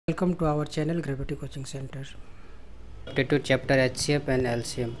Welcome to our channel Gravity Coaching Center. Aptitude chapter HCF and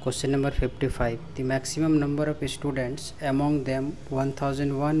LCM. Question number 55. The maximum number of students, among them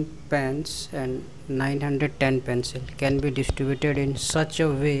 1001 pens and 910 pencils, can be distributed in such a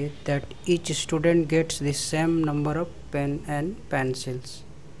way that each student gets the same number of pen and pencils.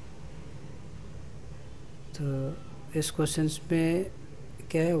 तो इस question में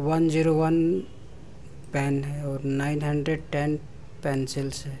क्या है, 101 pen है और 910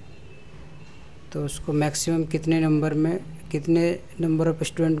 pencils है, तो उसको मैक्सिमम कितने नंबर ऑफ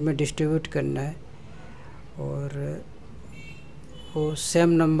स्टूडेंट में डिस्ट्रीब्यूट करना है और वो सेम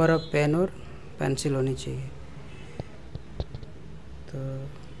नंबर ऑफ पेन और पेंसिल होनी चाहिए।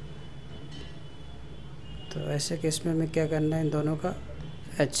 तो ऐसे केस में हमें क्या करना है, इन दोनों का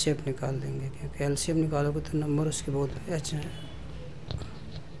HCF निकाल देंगे, क्योंकि LCM निकालोगे तो नंबर उसके बहुत अच्छा है।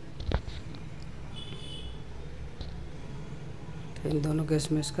 तो इन दोनों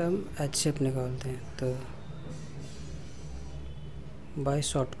केस में इसका हम HCF निकालते हैं। तो by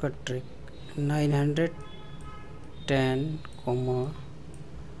shortcut trick 910,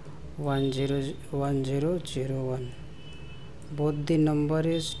 1001 both the number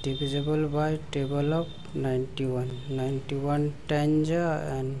is divisible by table of 91 10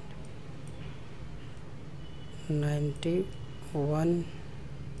 and 91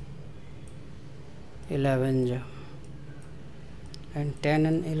 11 and 10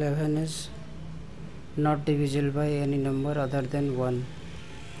 and 11 is not divisible by any number other than 1,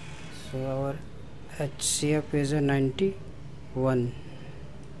 so our HCF is a 91.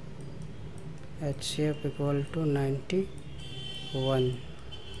 HCF equal to 91.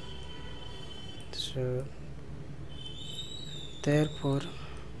 So therefore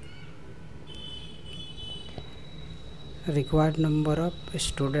required number of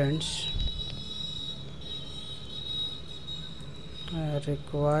students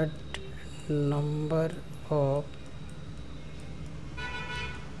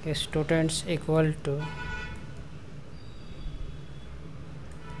equal to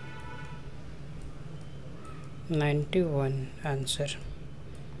 91. Answer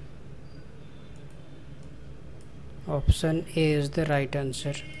option A is the right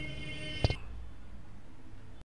answer.